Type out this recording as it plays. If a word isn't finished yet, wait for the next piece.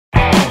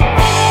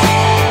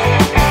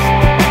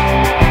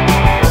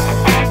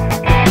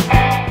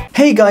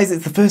Hey guys,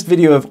 it's the first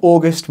video of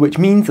August, which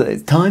means that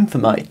it's time for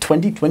my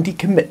 2020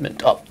 commitment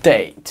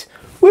update.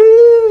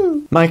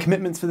 Woo! My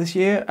commitments for this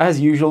year, as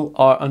usual,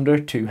 are under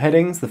two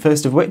headings, the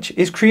first of which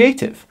is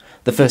creative.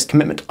 The first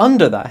commitment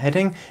under that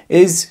heading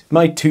is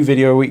my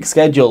 2-video-a-week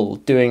schedule,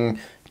 doing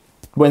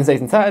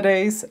Wednesdays and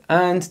Saturdays,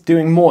 and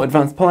doing more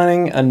advanced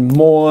planning and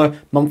more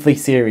monthly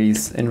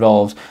series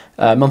involved.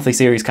 Monthly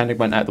series kind of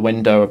went out the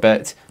window a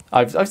bit.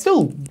 I've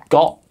still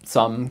got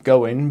some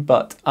going,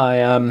 but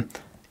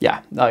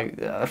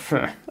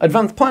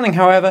advanced planning,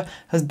 however,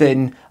 has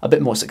been a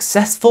bit more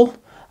successful.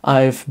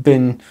 I've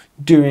been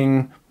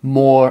doing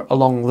more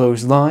along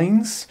those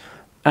lines,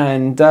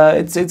 and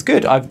it's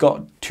good. I've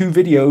got 2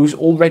 videos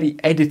already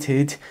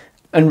edited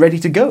and ready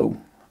to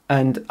go,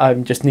 and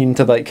I'm just needing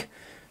to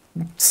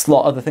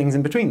slot other things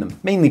in between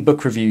them. Mainly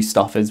book review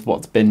stuff is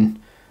what's been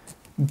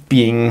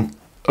being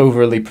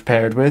overly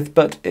prepared with,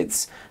 but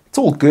it's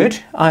all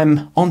good.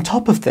 I'm on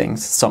top of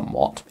things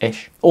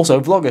somewhat-ish.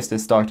 Also, Vlogust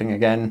is starting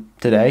again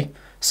today,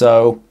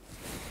 so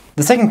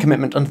the second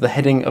commitment under the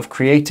heading of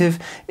creative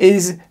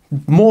is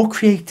more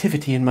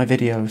creativity in my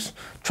videos.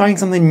 Trying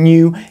something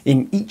new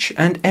in each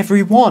and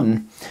every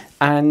one.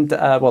 And,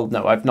 well,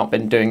 no, I've not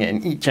been doing it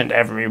in each and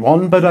every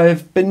one, but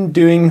I've been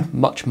doing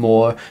much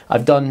more.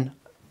 I've done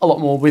a lot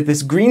more with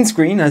this green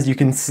screen, as you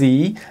can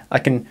see. I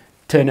can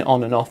turn it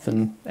on and off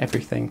and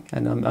everything,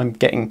 and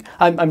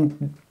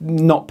I'm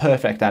not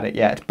perfect at it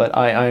yet, but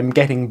I'm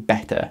getting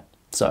better,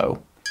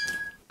 so.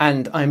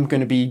 And I'm going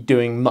to be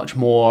doing much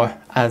more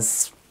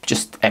as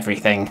just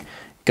everything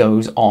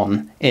goes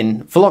on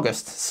in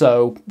Vlogust,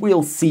 so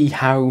we'll see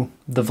how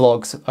the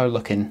vlogs are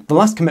looking. The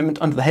last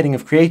commitment under the heading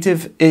of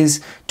creative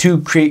is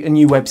to create a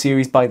new web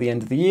series by the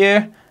end of the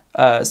year.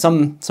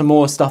 Some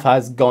more stuff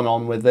has gone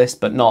on with this,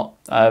 but not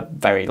a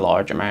very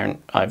large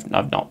amount. I've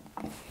not.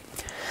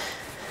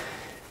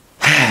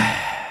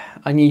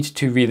 I need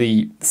to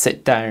really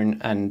sit down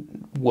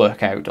and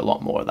work out a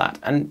lot more of that,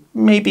 and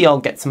maybe I'll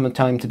get some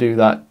time to do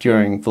that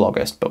during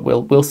Vlogust, but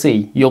we'll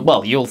see.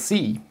 You'll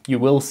see. You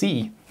will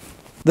see.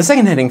 The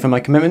second heading for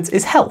my commitments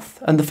is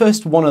health, and the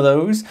first one of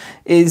those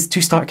is to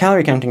start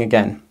calorie counting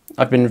again.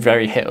 I've been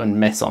very hit and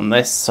miss on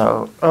this,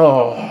 so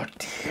oh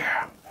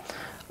dear.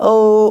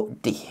 Oh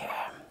dear.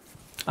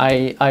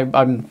 I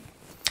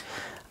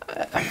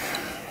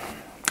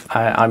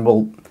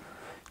will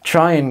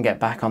try and get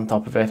back on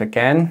top of it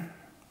again.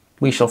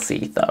 We shall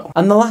see though.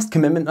 And the last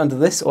commitment under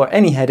this, or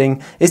any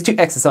heading, is to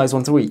exercise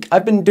once a week.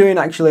 I've been doing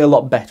actually a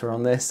lot better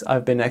on this.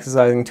 I've been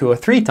exercising 2 or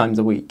 3 times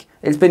a week.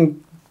 It's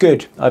been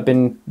good. I've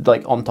been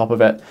on top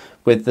of it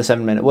with the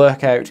 7-minute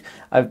workout.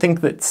 I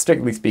think that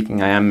strictly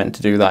speaking I am meant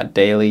to do that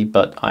daily,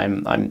 but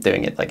I'm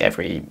doing it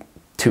every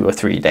 2 or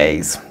 3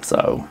 days,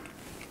 so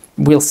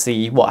we'll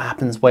see what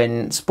happens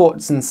when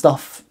sports and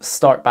stuff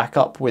start back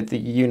up with the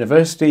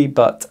university,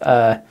 but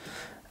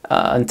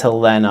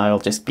until then I'll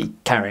just be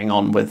carrying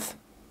on with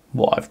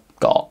what I've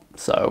got.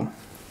 So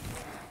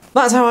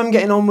that's how I'm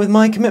getting on with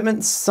my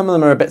commitments. Some of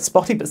them are a bit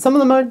spotty, but some of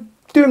them are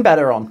doing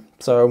better on,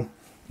 so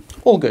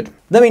all good.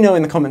 Let me know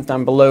in the comments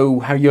down below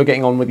how you're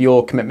getting on with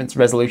your commitments,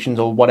 resolutions,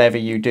 or whatever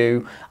you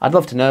do. I'd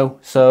love to know,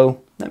 so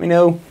let me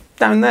know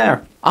down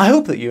there. I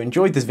hope that you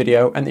enjoyed this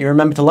video and that you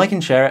remember to like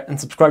and share it and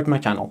subscribe to my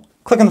channel.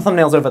 Click on the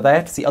thumbnails over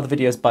there to see other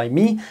videos by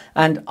me,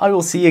 and I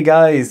will see you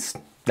guys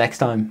next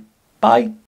time. Bye!